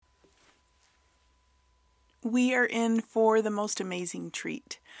We are in for the most amazing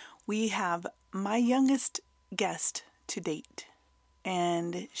treat. We have my youngest guest to date,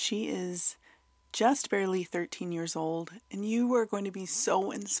 and she is just barely 13 years old, and you are going to be so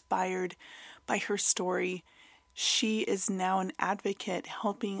inspired by her story. She is now an advocate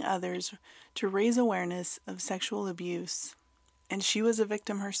helping others to raise awareness of sexual abuse, and she was a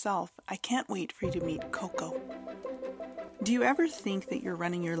victim herself. I can't wait for you to meet Coco. Do you ever think that you're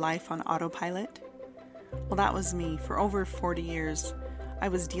running your life on autopilot? Well, that was me. For over 40 years, I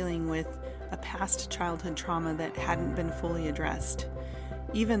was dealing with a past childhood trauma that hadn't been fully addressed.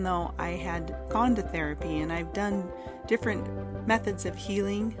 Even though I had gone to therapy and I've done different methods of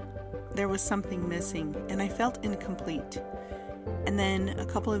healing, there was something missing and I felt incomplete. And then a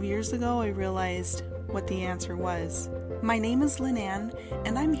couple of years ago, I realized what the answer was. My name is Lynn-Ann,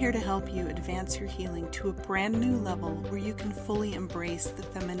 and I'm here to help you advance your healing to a brand new level where you can fully embrace the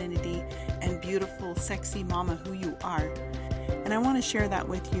femininity and beautiful, sexy mama who you are. And I want to share that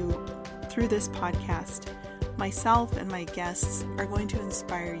with you through this podcast. Myself and my guests are going to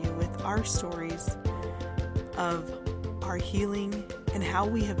inspire you with our stories of our healing and how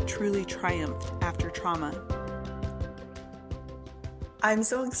we have truly triumphed after trauma. I'm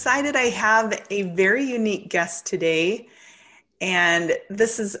so excited. I have a very unique guest today, and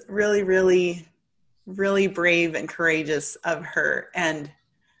this is really, really, really brave and courageous of her. And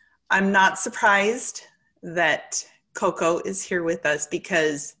I'm not surprised that Coco is here with us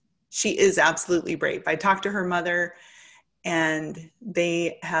because she is absolutely brave. I talked to her mother, and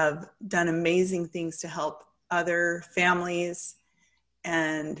they have done amazing things to help other families,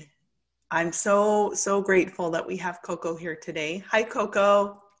 and I'm so grateful that we have Coco here today. Hi,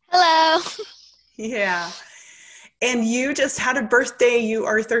 Coco. Hello. Yeah. And you just had a birthday. You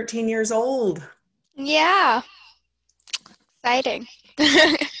are 13 years old. Yeah. Exciting.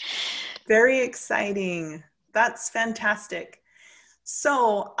 Very exciting. That's fantastic.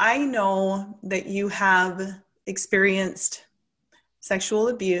 So I know that you have experienced sexual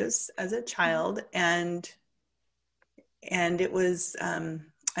abuse as a child, and it was,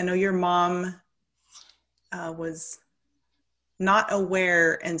 I know your mom was not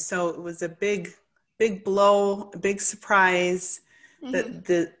aware, and so it was a big blow, a big surprise that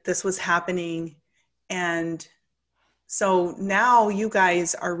this was happening. And so now you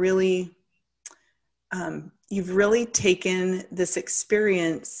guys are really, you've really taken this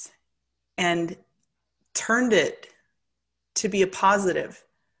experience and turned it to be a positive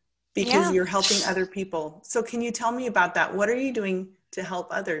because you're helping other people. So can you tell me about that? What are you doing to help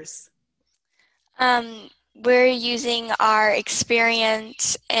others? We're using our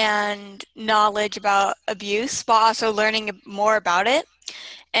experience and knowledge about abuse while also learning more about it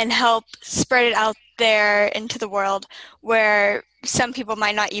and help spread it out there into the world where some people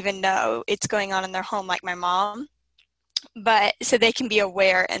might not even know it's going on in their home, like my mom, but so they can be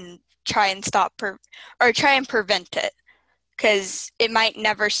aware and try and try and prevent it, because it might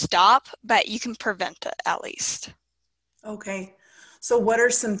never stop, but you can prevent it at least. Okay. So what are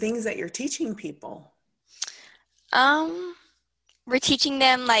some things that you're teaching people? We're teaching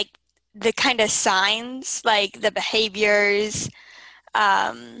them like the kind of signs, like the behaviors,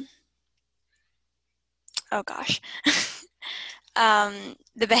 the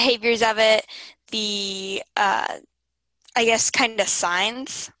behaviors of it, the, I guess, kind of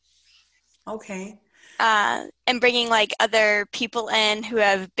signs. Okay. And bringing like other people in who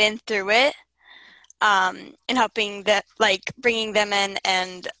have been through it, and helping that, like bringing them in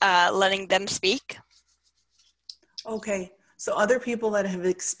and letting them speak. Okay. So other people that have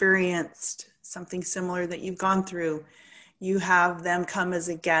experienced something similar that you've gone through, you have them come as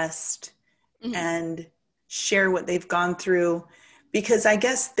a guest and share what they've gone through, because I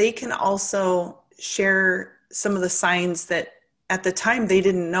guess they can also share some of the signs that at the time they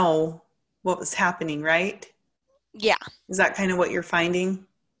didn't know what was happening, right? Yeah. Is that kind of what you're finding?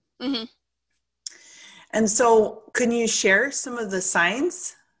 Mm-hmm. And so can you share some of the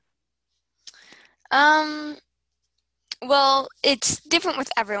signs? Well, it's different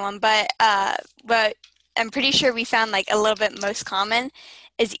with everyone, but I'm pretty sure we found like a little bit most common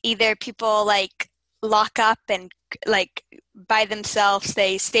is either people like lock up and like by themselves,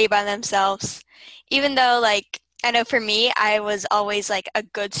 they stay by themselves, even though like I know for me, I was always like a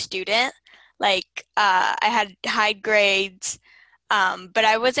good student, like I had high grades, but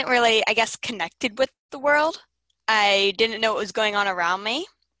I wasn't really, I guess, connected with the world. I didn't know what was going on around me.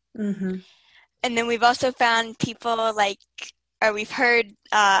 Mm-hmm. And then we've also found people we've heard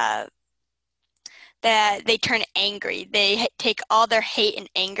that they turn angry. They take all their hate and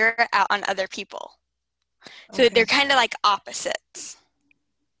anger out on other people. So Okay. they're kind of like opposites.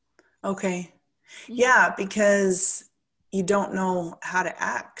 Okay. Mm-hmm. Yeah, because you don't know how to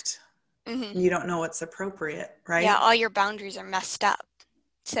act. Mm-hmm. You don't know what's appropriate, Yeah, right? all your boundaries are messed up.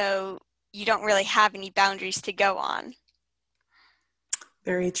 So you don't really have any boundaries to go on.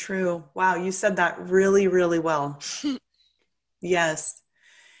 Very true. Wow, you said that really, really well. Yes.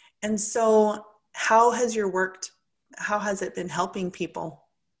 And so, how has your worked, how has it been helping people?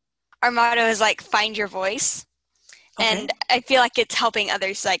 Our motto is like find your voice. And Okay. I feel like it's helping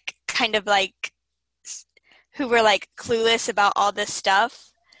others like kind of like who were like clueless about all this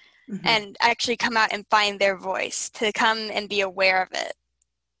stuff Hmm. and actually come out and find their voice, to come and be aware of it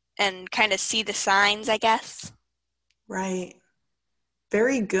and kind of see the signs, I guess. Right.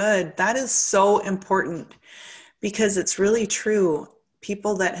 Very good. That is so important because it's really true.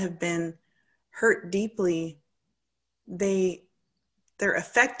 People that have been hurt deeply, they they're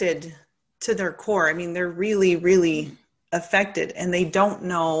affected to their core. I mean, they're really, really Mm-hmm. affected and they don't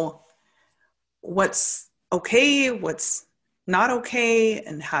know what's okay, what's not okay,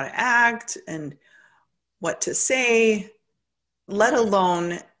 and how to act and what to say, let Mm-hmm.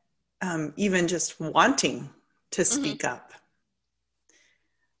 alone even just wanting to Mm-hmm. speak up.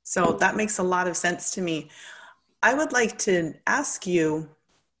 So that makes a lot of sense to me. I would like to ask you,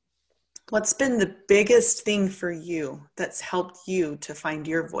 what's been the biggest thing for you that's helped you to find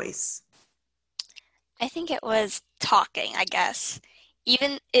your voice? I think it was talking, I guess.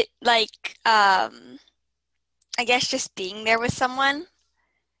 Even it like I guess just being there with someone,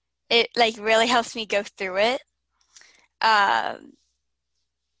 it like really helps me go through it. Um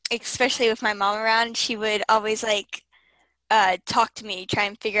Especially with my mom around, she would always like talk to me, try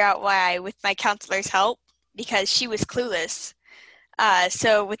and figure out why with my counselor's help because she was clueless.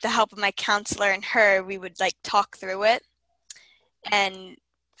 So with the help of my counselor and her, we would like talk through it and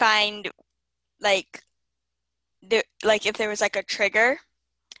find like like if there was like a trigger,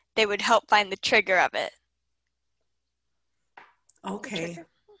 they would help find the trigger of it. The Okay, trigger.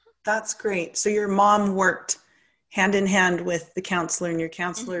 that's great. So your mom worked hand in hand with the counselor, and your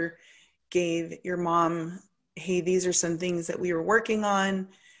Hmm. counselor gave your mom, hey, these are some things that we were working on,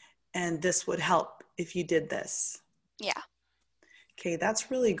 and this would help if you did this. Yeah. Okay,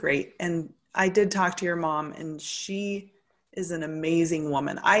 that's really great. And I did talk to your mom, and she is an amazing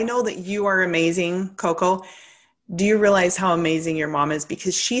woman. I know that you are amazing, Coco. Do you realize how amazing your mom is?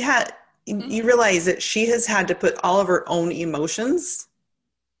 Because you Hmm. realize that she has had to put all of her own emotions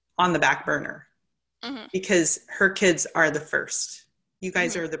on the back burner Hmm. because her kids are the first. You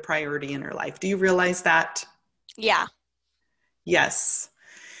guys Hmm. are the priority in her life. Do you realize that? Yeah. Yes.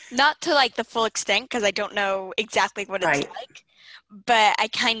 Not to like the full extent because I don't know exactly what it's Right. like, but I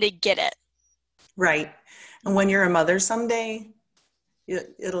kind of get it. Right. And when you're a mother someday,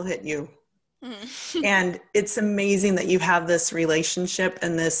 it'll hit you. Hmm. And it's amazing that you have this relationship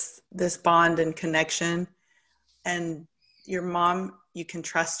and this bond and connection. And your mom, you can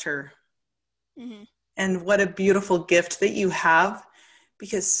trust her. Hmm. And what a beautiful gift that you have,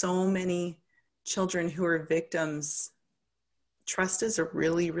 because so many children who are victims, trust is a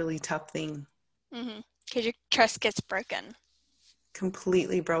really, really tough thing. Hmm. Because your trust gets broken.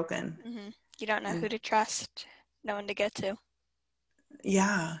 Completely broken. Hmm. You don't know who And to trust, no one to go to.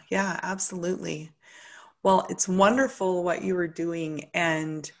 yeah, yeah, absolutely. Well, it's wonderful what you were doing.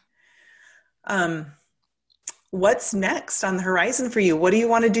 And um, what's next on the horizon for you? What do you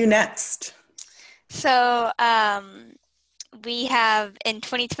want to do next? So, we have in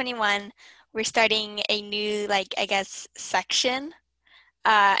 2021, we're starting a new, like, I guess, section,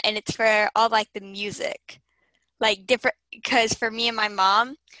 and it's for all like the music, like different, because for me and my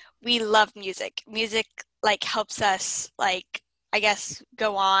mom, we love music. Music, like, helps us, like, I guess,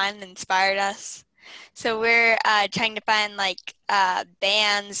 go on, inspired us. So we're trying to find, like,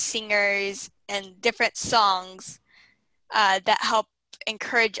 bands, singers, and different songs that help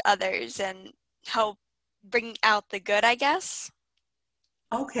encourage others and help bring out the good, I guess.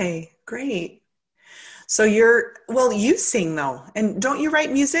 Okay, great. So well, you sing though. And don't you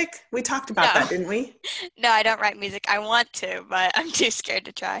write music? We talked about No, that, didn't we? no, I don't write music. I want to, but I'm too scared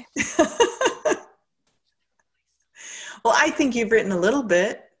to try. Well, I think you've written a little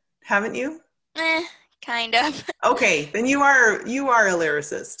bit, haven't you? Eh, kind of. Okay, then you are a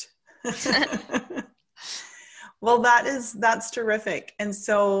lyricist. Well, that's terrific. And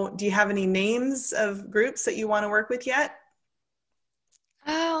so, do you have any names of groups that you want to work with yet?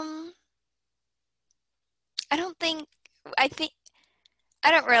 um, I don't think, I think,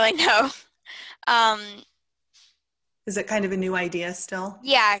 I don't really know. Um, Is it kind of a new idea still?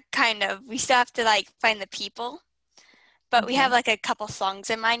 yeah, kind of. We still have to like find the people, but we have Okay. like a couple songs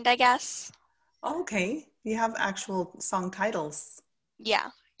in mind, I guess. Okay. You have actual song titles.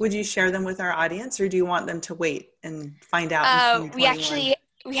 Yeah. Would you share them with our audience, or do you want them to wait and find out in 2021?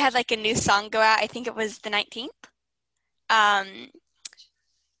 We had like a new song go out. I think it was the 19th.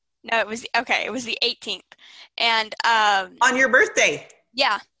 No, it was the 18th. And On your birthday.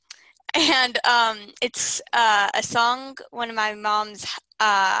 yeah. And it's a song one of my mom's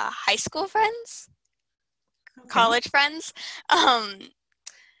high school friends, college friends,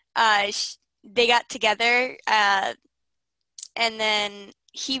 they got together, and then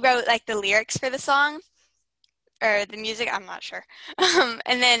he wrote like the lyrics for the song or the music. I'm not sure.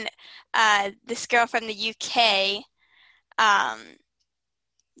 And then this girl from the UK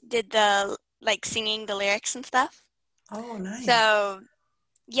did the like singing the lyrics and stuff. Oh, nice. So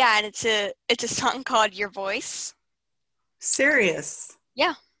yeah, and it's a song called Your Voice. Serious?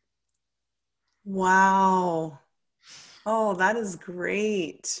 Yeah. Wow. Oh, that is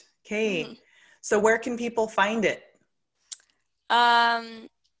great. Okay. Mm-hmm. So where can people find it?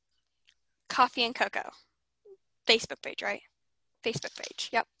 Coffee and Cocoa. Facebook page, right? Facebook page.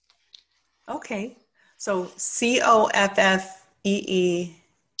 Yep. Okay. So COFFEE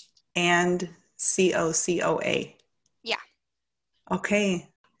and COCOA. Yeah. Okay.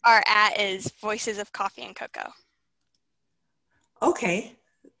 Our is Voices of Coffee and Cocoa. Okay.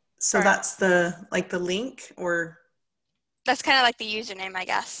 So that's the link, or? That's kind of like the username, I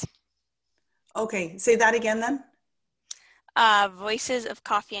guess. Okay. Say that again then. Voices of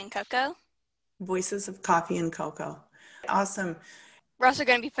Coffee and Cocoa. Voices of Coffee and Cocoa. Awesome. We're also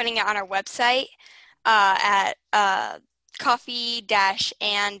going to be putting it on our website at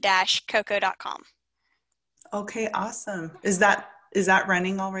coffee-and-cocoa.com. Okay, awesome. Is that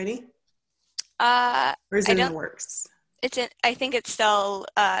running already? Or is it in the works? I think it still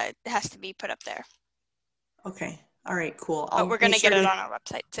has to be put up there. Okay. All right, cool. We're going to get it on our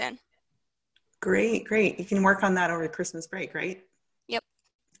website soon. Great. You can work on that over Christmas break, right? Yep.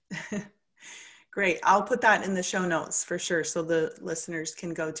 Great. I'll put that in the show notes for sure so the listeners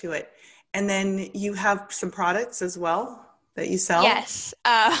can go to it. And then you have some products as well that you sell? Yes.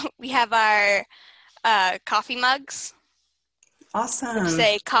 We have our coffee mugs. Awesome. Which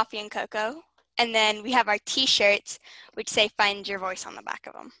say Coffee and Cocoa. And then we have our T-shirts, which say Find Your Voice on the back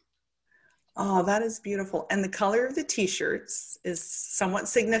of them. Oh, that is beautiful. And the color of the T-shirts is somewhat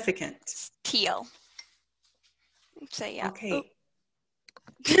significant. It's teal. So, yeah. Okay.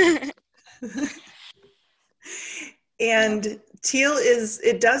 And teal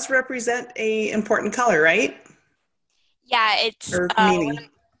it does represent a important color, right? Yeah, it's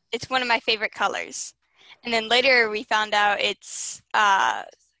one of my favorite colors. And then later we found out it's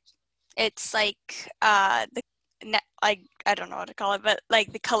like I don't know what to call it, but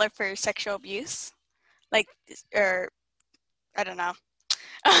like the color for sexual abuse, like, or I don't know,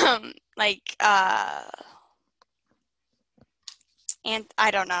 and I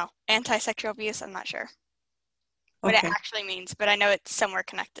don't know, anti-sexual abuse. I'm not sure what it actually means, but I know it's somewhere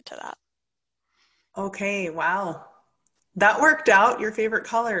connected to that. Okay, wow. That worked out, your favorite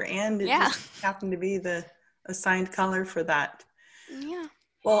color, and it just happened to be the assigned color for that. Yeah.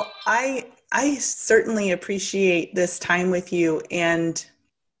 Well, I certainly appreciate this time with you, and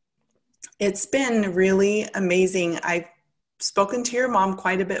it's been really amazing. I've spoken to your mom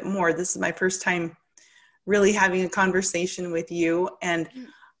quite a bit more. This is my first time really having a conversation with you, and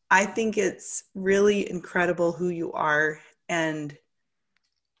I think it's really incredible who you are and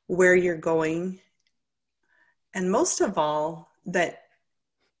where you're going. And most of all, that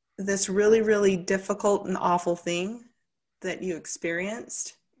this really, really difficult and awful thing that you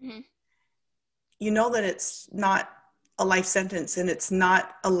experienced, you know that it's not a life sentence and it's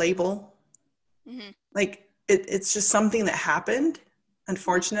not a label. Like it's just something that happened,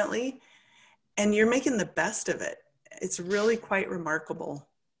 unfortunately, and you're making the best of it. It's really quite remarkable.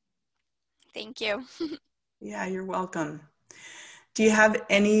 Thank you. Yeah, you're welcome. Do you have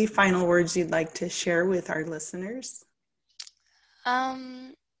any final words you'd like to share with our listeners?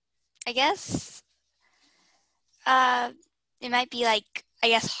 I guess it might be like, I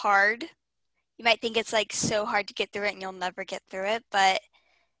guess, hard. You might think it's like so hard to get through it and you'll never get through it, but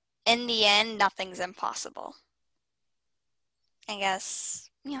in the end, nothing's impossible. I guess,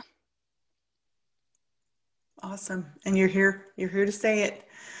 yeah. Awesome. And you're here to say it.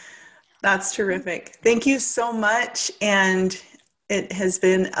 That's terrific. Thank you so much. And it has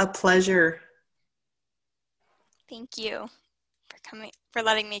been a pleasure. Thank you for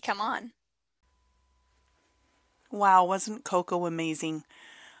letting me come on. Wow, wasn't Coco amazing?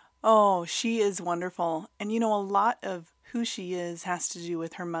 Oh, she is wonderful. And you know, a lot of who she is has to do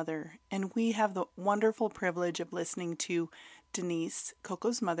with her mother. And we have the wonderful privilege of listening to Denise,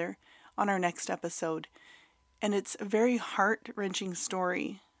 Coco's mother, on our next episode. And it's a very heart-wrenching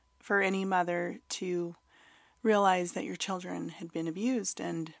story for any mother to realize that your children had been abused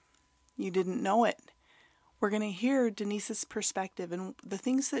and you didn't know it. We're going to hear Denise's perspective and the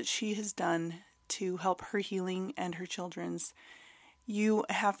things that she has done to help her healing and her children's. You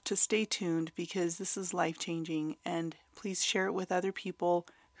have to stay tuned because this is life-changing, and please share it with other people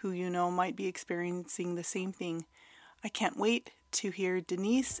who you know might be experiencing the same thing. I can't wait to hear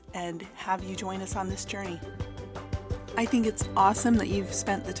Denise and have you join us on this journey. I think it's awesome that you've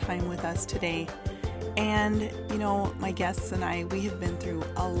spent the time with us today. And, you know, my guests and I, we have been through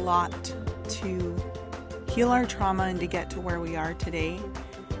a lot to heal our trauma and to get to where we are today.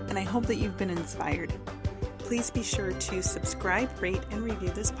 And I hope that you've been inspired. Please be sure to subscribe, rate, and review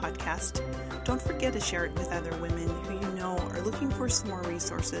this podcast. Don't forget to share it with other women who you know are looking for some more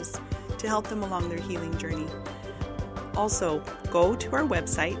resources to help them along their healing journey. Also, go to our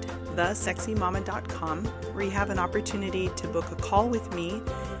website, thesexymama.com, where you have an opportunity to book a call with me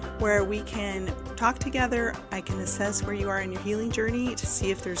where we can talk together. I can assess where you are in your healing journey to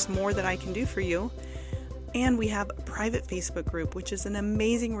see if there's more that I can do for you. And we have a private Facebook group, which is an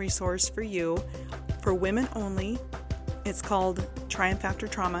amazing resource for you, for women only. It's called Triumph After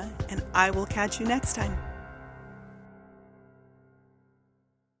Trauma, and I will catch you next time.